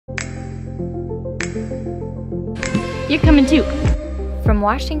You're coming too. From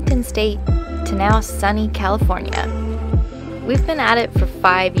Washington State to now sunny California, we've been at it for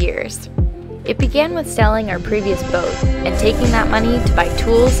 5 years. It began with selling our previous boat and taking that money to buy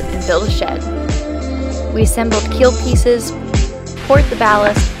tools and build a shed. We assembled keel pieces, poured the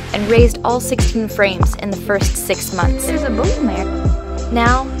ballast, and raised all 16 frames in the first 6 months. There's a boom there.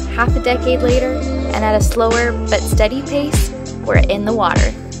 Now, half a decade later, and at a slower but steady pace, we're in the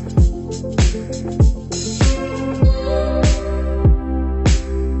water.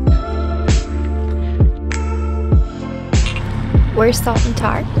 We're Salt and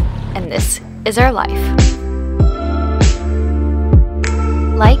Tar, and this is our life.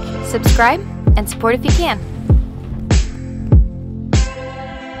 Like, subscribe, and support if you can.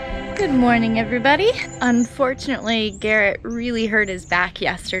 Good morning, everybody. Unfortunately, Garrett really hurt his back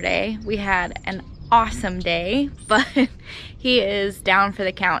yesterday. We had an awesome day, but he is down for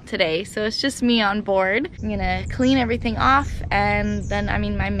the count today, so it's just me on board. I'm gonna clean everything off, and then,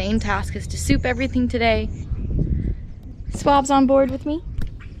 my main task is to soup everything today. Swab's on board with me.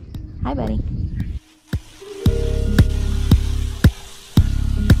 Hi, buddy.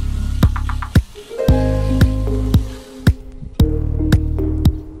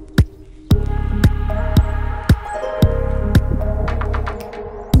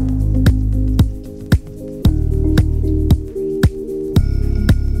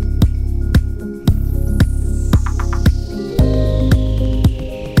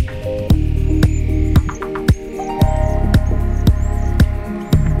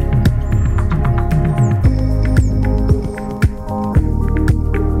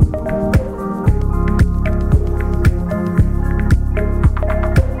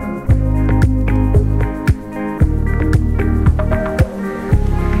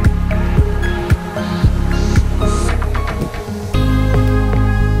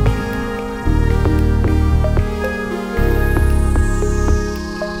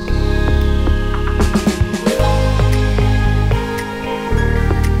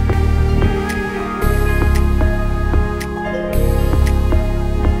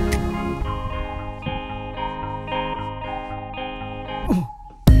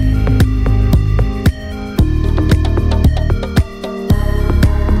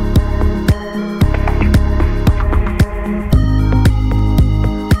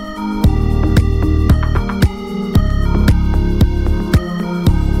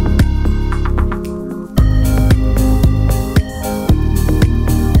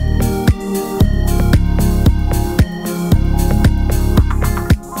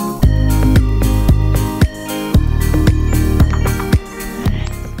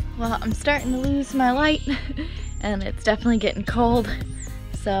 I'm starting to lose my light and it's definitely getting cold,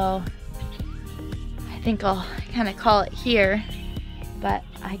 so I think I'll kind of call it here, but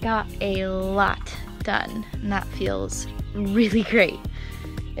I got a lot done and that feels really great.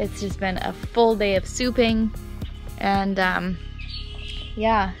 It's just been a full day of souping, and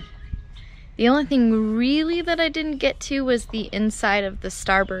yeah, the only thing really that I didn't get to was the inside of the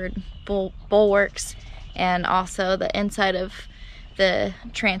starboard bulwarks and also the inside of the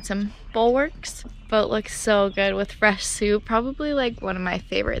transom bulwarks. Boat looks so good with fresh soup. Probably like one of my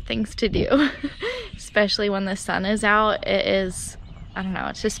favorite things to do, especially when the sun is out. It is, I don't know,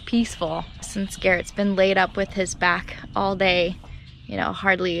 it's just peaceful. Since Garrett's been laid up with his back all day, you know,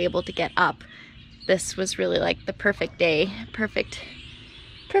 hardly able to get up, this was really like the perfect day, perfect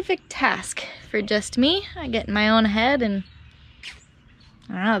task for just me. I get in my own head and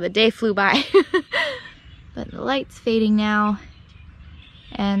I don't know, the day flew by. But the light's fading now.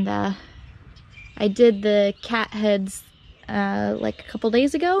 And I did the cat heads like a couple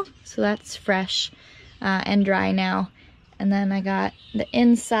days ago, so that's fresh and dry now. And then I got the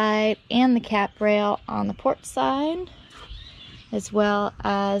inside and the cap rail on the port side, as well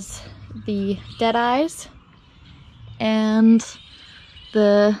as the dead eyes and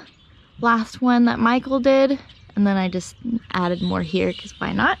the last one that Michael did. And then I just added more here because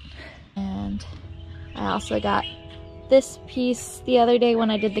why not? And I also got this piece the other day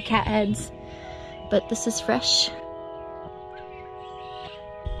when I did the cat heads, but this is fresh.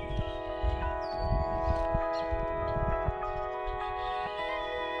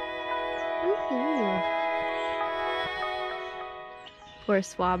 Woohoo. Poor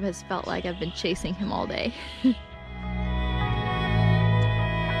Swab has felt like I've been chasing him all day.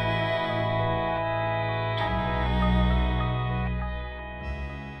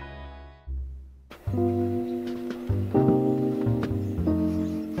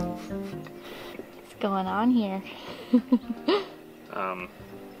 Going on here?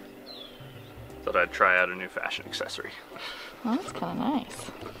 Thought I'd try out a new fashion accessory. Well, that's kind of nice.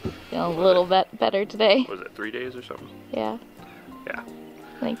 Feel a little bit better today. Was it 3 days or something? Yeah. Yeah.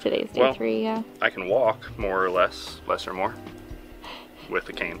 I think today's day 3, yeah. I can walk more or less or more, with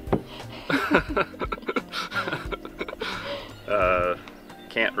a cane.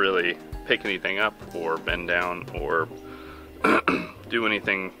 Can't really pick anything up or bend down or do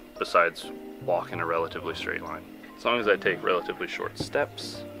anything besides walk in a relatively straight line. As long as I take relatively short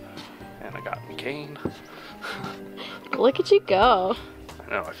steps, and I got my cane. Look at you go. I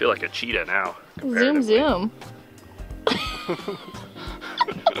know, I feel like a cheetah now. Zoom, zoom.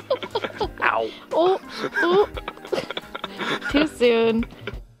 Ow. Oh. Too soon.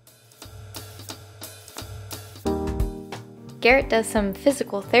 Garrett does some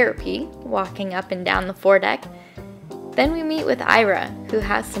physical therapy, walking up and down the foredeck. Then we meet with Ira, who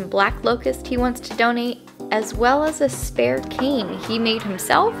has some black locust he wants to donate, as well as a spare cane he made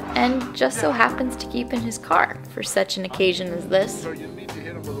himself and just so happens to keep in his car for such an occasion as this. So you need to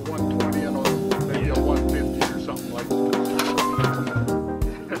hit him with a 120 and maybe a 150 or something like that.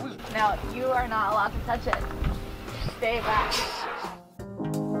 Now, you are not allowed to touch it. Stay back.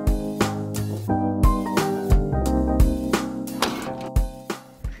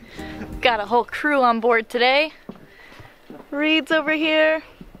 Got a whole crew on board today. Reed's over here,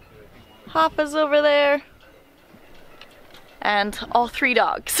 Hoppa's over there, and all 3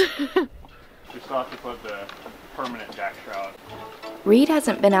 dogs. We still have to put the permanent jack shroud. Reed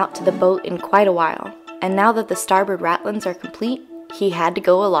hasn't been out to the boat in quite a while, and now that the starboard ratlins are complete, he had to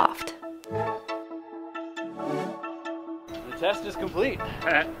go aloft. The test is complete.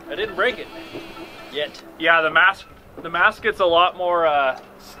 I didn't break it yet. Yeah, the mast gets a lot more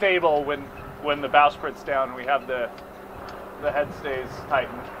stable when the bowsprit's down. We have the head stays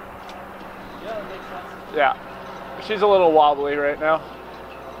tightened. Yeah, that makes sense. Yeah, she's a little wobbly right now.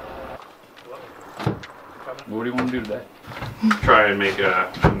 What do you want to do today? Try and make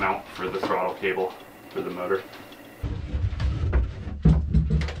a mount for the throttle cable for the motor.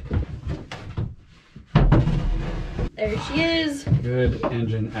 There she is. Good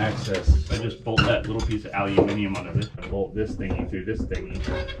engine access. I just bolt that little piece of aluminium onto this. I bolt this thingy through this thingy.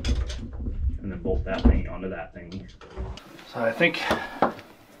 And then bolt that thingy onto that thingy. So I think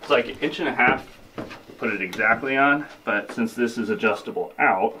it's like 1.5 inches to put it exactly on, but since this is adjustable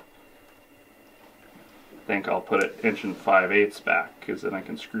out, I think I'll put it 1 5/8 inches back, because then I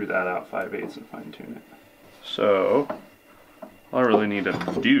can screw that out 5/8 and fine tune it. So all I really need to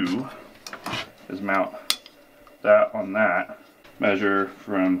do is mount that on that, measure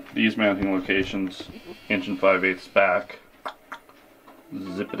from these mounting locations 1 5/8 inches back,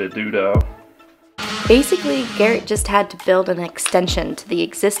 zip-it-a-doo-dah. Basically, Garrett just had to build an extension to the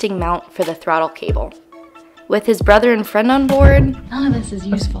existing mount for the throttle cable. With his brother and friend on board, none of this is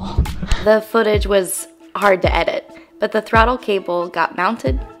useful. The footage was hard to edit, but the throttle cable got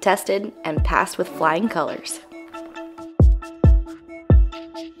mounted, tested, and passed with flying colors.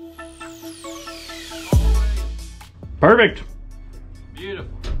 Perfect!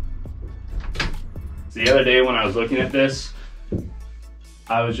 Beautiful. The other day when I was looking at this,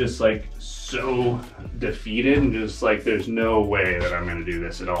 I was just like so defeated and just like, there's no way that I'm gonna do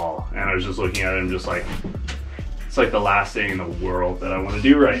this at all. And I was just looking at it and just like, it's like the last thing in the world that I want to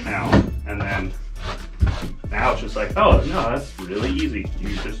do right now. And then now it's just like, oh no, that's really easy.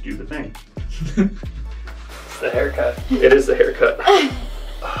 You just do the thing. It's the haircut. It is the haircut.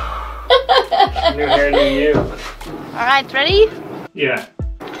 New hair, new you. All right, ready? Yeah.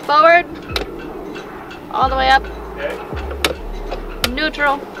 Forward. All the way up. Okay.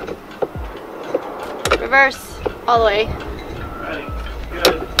 Neutral. Reverse. All the way. Ready.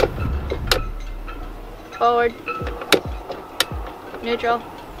 Good. Forward. Neutral.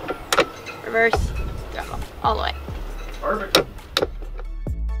 Reverse. Throttle. All the way. Perfect.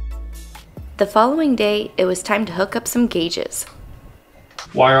 The following day, it was time to hook up some gauges.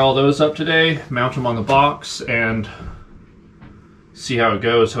 Wire all those up today, mount them on the box, and see how it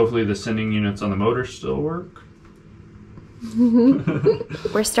goes. Hopefully the sending units on the motor still work.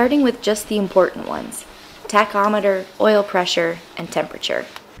 We're starting with just the important ones: tachometer, oil pressure, and temperature.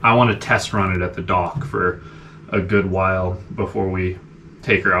 I want to test run it at the dock for a good while before we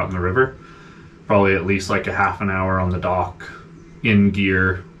take her out in the river. Probably at least like a half an hour on the dock in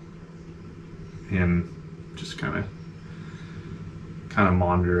gear and just kind of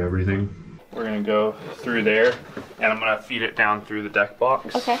monitor everything. We're gonna go through there and I'm gonna feed it down through the deck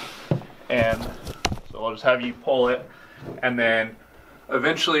box. Okay. And so I'll just have you pull it, and then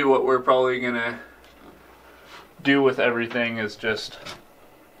eventually what we're probably gonna do with everything is just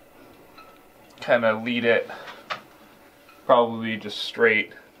kind of lead it probably just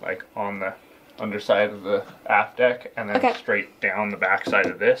straight like on underside of the aft deck and then Okay. straight down the back side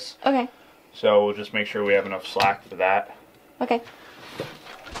of this. Okay. So we'll just make sure we have enough slack for that. Okay.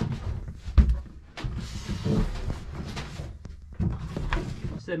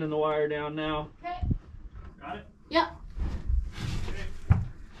 Sending the wire down now. Okay. Got it? Yep.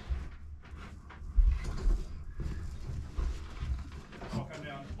 I'll come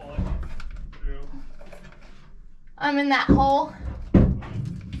down, pull it through. I'm in that hole.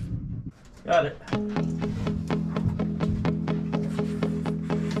 Got it.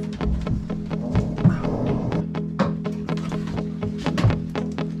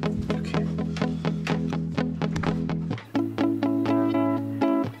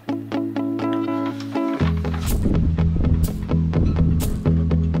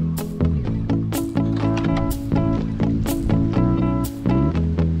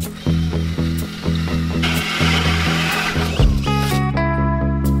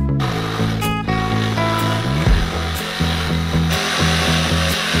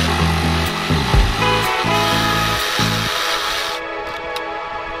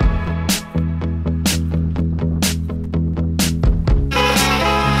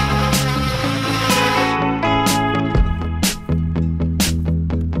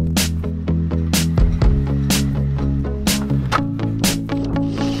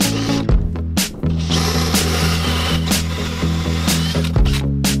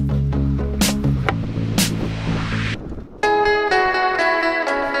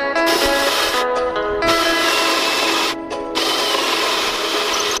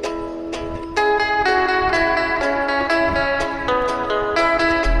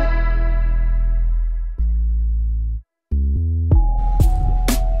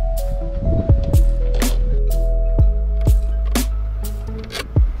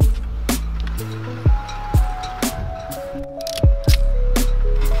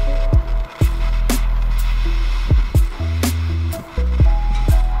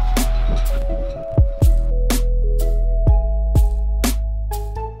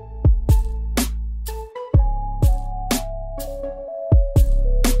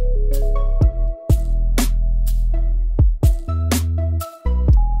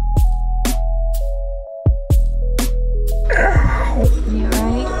 You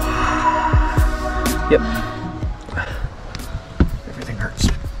alright? Yep. Everything hurts.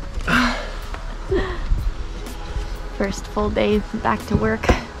 First full day back to work.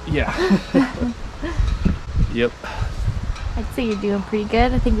 Yeah. Yep. I'd say you're doing pretty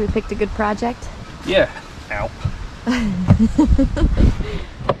good. I think we picked a good project. Yeah. Ow.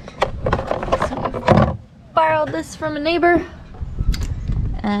 Borrowed this from a neighbor,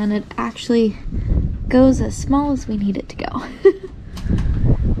 and it actually goes as small as we need it to go.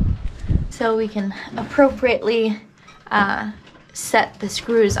 So we can appropriately set the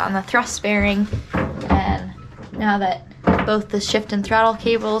screws on the thrust bearing, and now that both the shift and throttle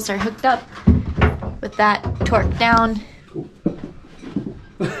cables are hooked up, with that torqued down,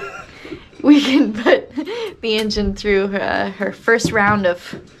 we can put the engine through her first round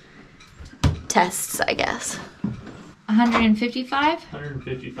of tests, I guess. 155?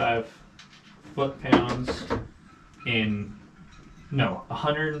 155 foot-pounds in, no,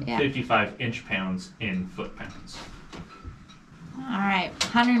 155 inch-pounds in foot-pounds. Alright,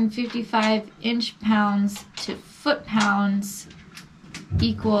 155 inch-pounds to foot-pounds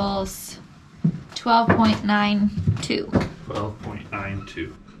equals 12.92.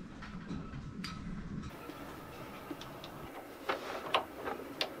 12.92.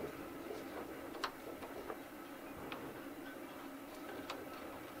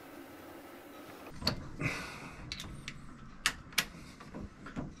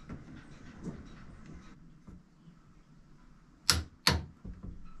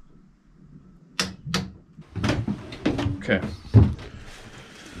 Okay.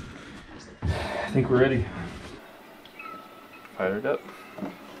 I think we're ready. Fired up.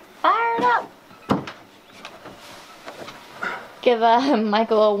 Fire it up! Give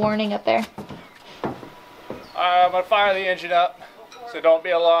Michael a warning up there. I'm gonna fire the engine up, so don't be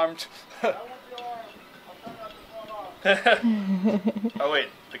alarmed. Oh wait,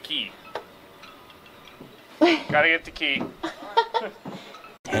 the key. Gotta get the key.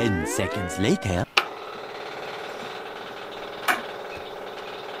 10 seconds later.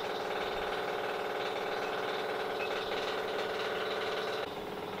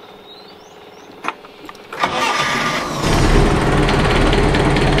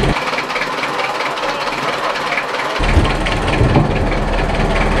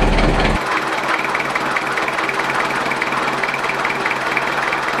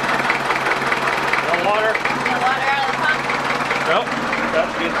 No water? No water out of the pump? Nope.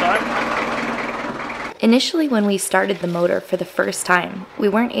 That's a good sign. Initially, when we started the motor for the first time, we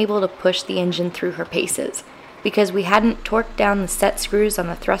weren't able to push the engine through her paces because we hadn't torqued down the set screws on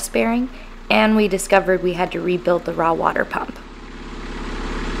the thrust bearing, and we discovered we had to rebuild the raw water pump.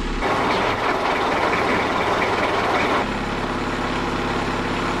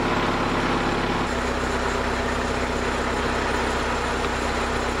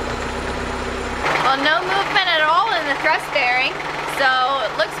 Well, no movement at all in the thrust bearing, so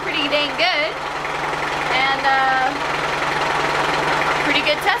it looks pretty dang good. And pretty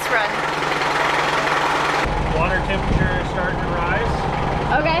good test run. Water temperature is starting to rise.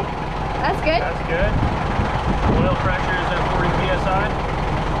 Okay, that's good. That's good. Oil pressure is at 40 psi.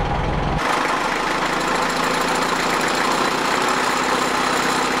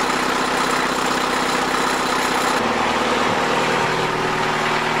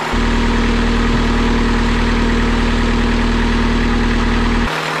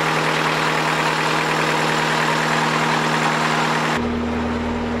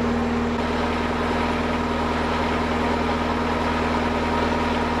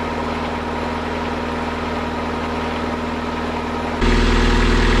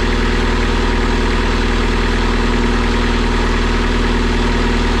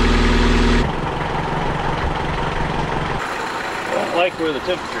 Like where the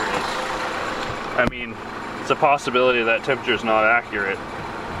temperature is. I mean, it's a possibility that temperature is not accurate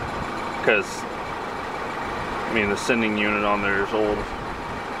because, I mean, the sending unit on there is old,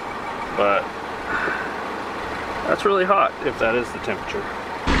 but that's really hot if that is the temperature.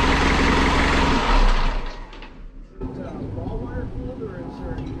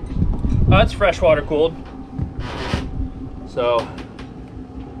 It's freshwater cooled. So,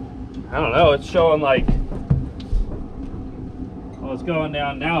 I don't know, it's showing like, well, it's going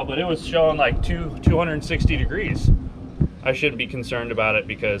down now, but it was showing like 260 degrees. I shouldn't be concerned about it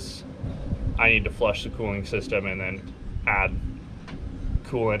because I need to flush the cooling system and then add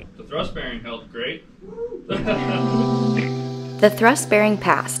coolant. The thrust bearing held great. The thrust bearing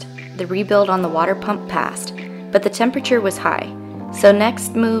passed, the rebuild on the water pump passed, but the temperature was high. So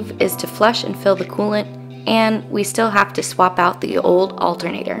next move is to flush and fill the coolant, and we still have to swap out the old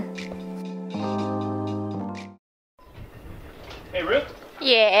alternator. Hey Ruth,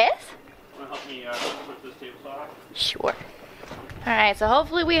 Yes? want to help me put this table saw? Sure. Alright, so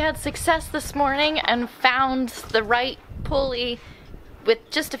hopefully we had success this morning and found the right pulley with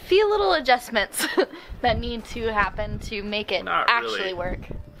just a few little adjustments that need to happen to make it Not actually really work.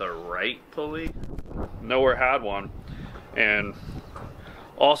 The right pulley? Nowhere had one. And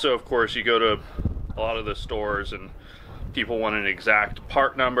also, of course, you go to a lot of the stores and people want an exact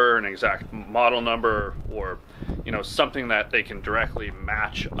part number, an exact model number, or you know, something that they can directly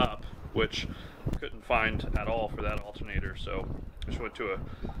match up, which I couldn't find at all for that alternator. So I just went to a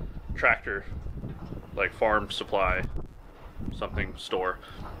tractor, like farm supply something store,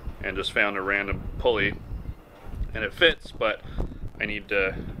 and just found a random pulley, and it fits, but I need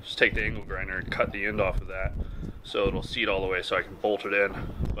to just take the angle grinder and cut the end off of that so it'll seat all the way so I can bolt it in.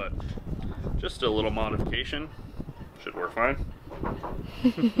 But just a little modification should work fine.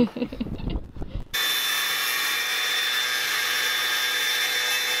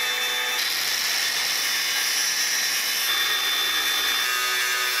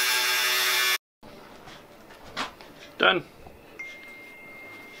 Done.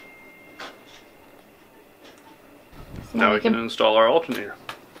 So Now we can install our alternator.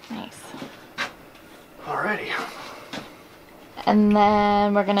 Nice. Alrighty. And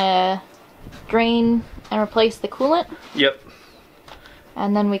then we're gonna drain and replace the coolant, Yep.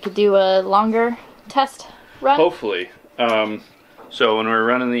 and then we could do a longer test run. Hopefully. So when we were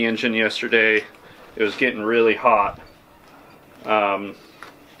running the engine yesterday, it was getting really hot.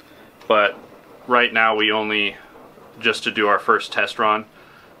 But right now we only, just to do our first test run,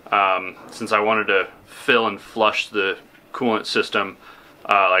 since I wanted to fill and flush the coolant system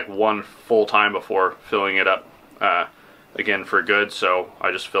like one full time before filling it up again for good, so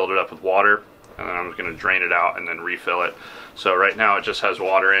I just filled it up with water, and then I'm going to drain it out and then refill it. So right now it just has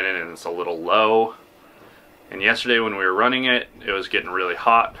water in it and it's a little low, and yesterday when we were running it, it was getting really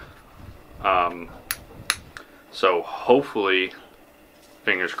hot. So hopefully,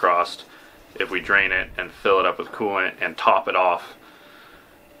 fingers crossed, if we drain it and fill it up with coolant and top it off,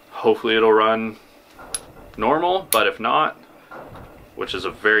 hopefully it'll run normal. But if not, which is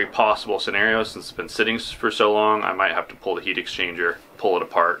a very possible scenario since it's been sitting for so long, I might have to pull the heat exchanger, pull it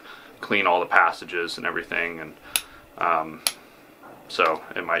apart, clean all the passages and everything, and so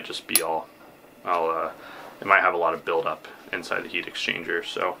it might just be all, it might have a lot of buildup inside the heat exchanger,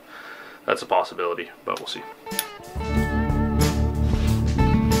 so that's a possibility, but we'll see.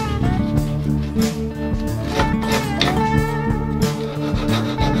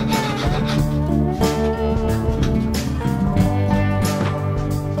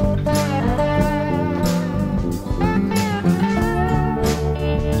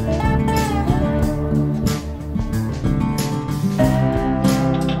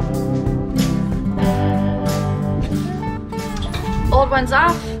 one's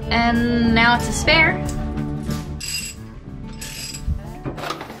off, and now it's a spare.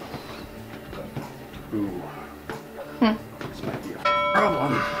 Ooh. This might be a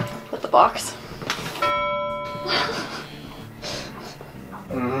problem. With the box.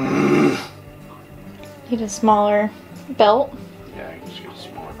 Need a smaller belt. Yeah, I can just get a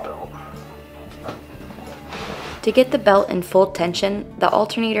smaller belt. To get the belt in full tension, the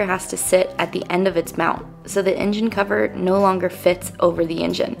alternator has to sit at the end of its mount, so the engine cover no longer fits over the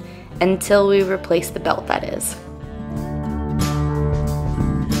engine, until we replace the belt, that is.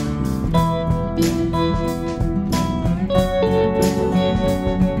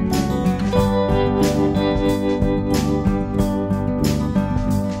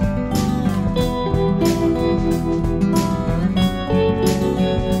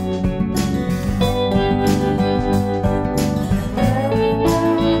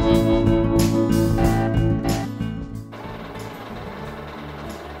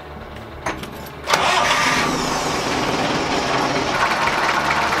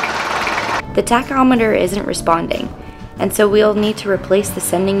 The tachometer isn't responding, and so we'll need to replace the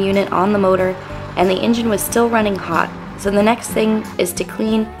sending unit on the motor, and the engine was still running hot, so the next thing is to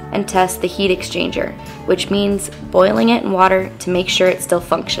clean and test the heat exchanger, which means boiling it in water to make sure it still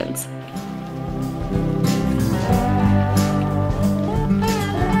functions.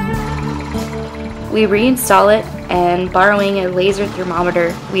 We reinstall it, and borrowing a laser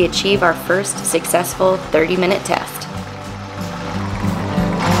thermometer, we achieve our first successful 30-minute test.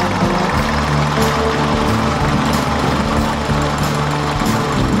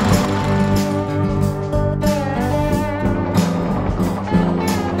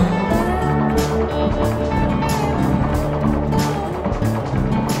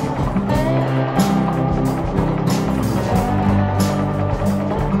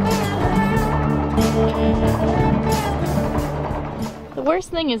 The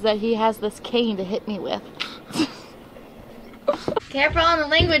worst thing is that he has this cane to hit me with. Careful on the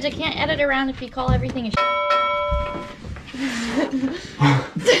language, I can't edit around if you call everything a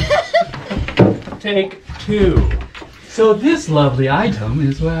Take 2. So this lovely item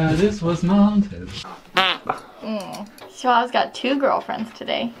is where this was mounted. Schwab's got 2 girlfriends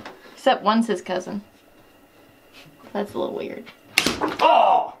today, except one's his cousin. That's a little weird.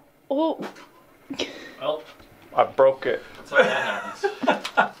 Oh! Oh. Well, I broke it. That's how that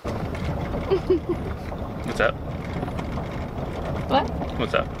happens. What's up? What?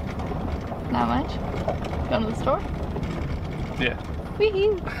 What's up? Not much. Going to the store? Yeah.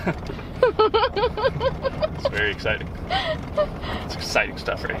 Wee-hoo. It's very exciting. It's exciting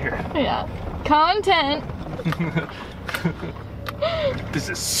stuff right here. Yeah. Content. This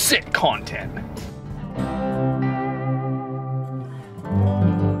is sick content.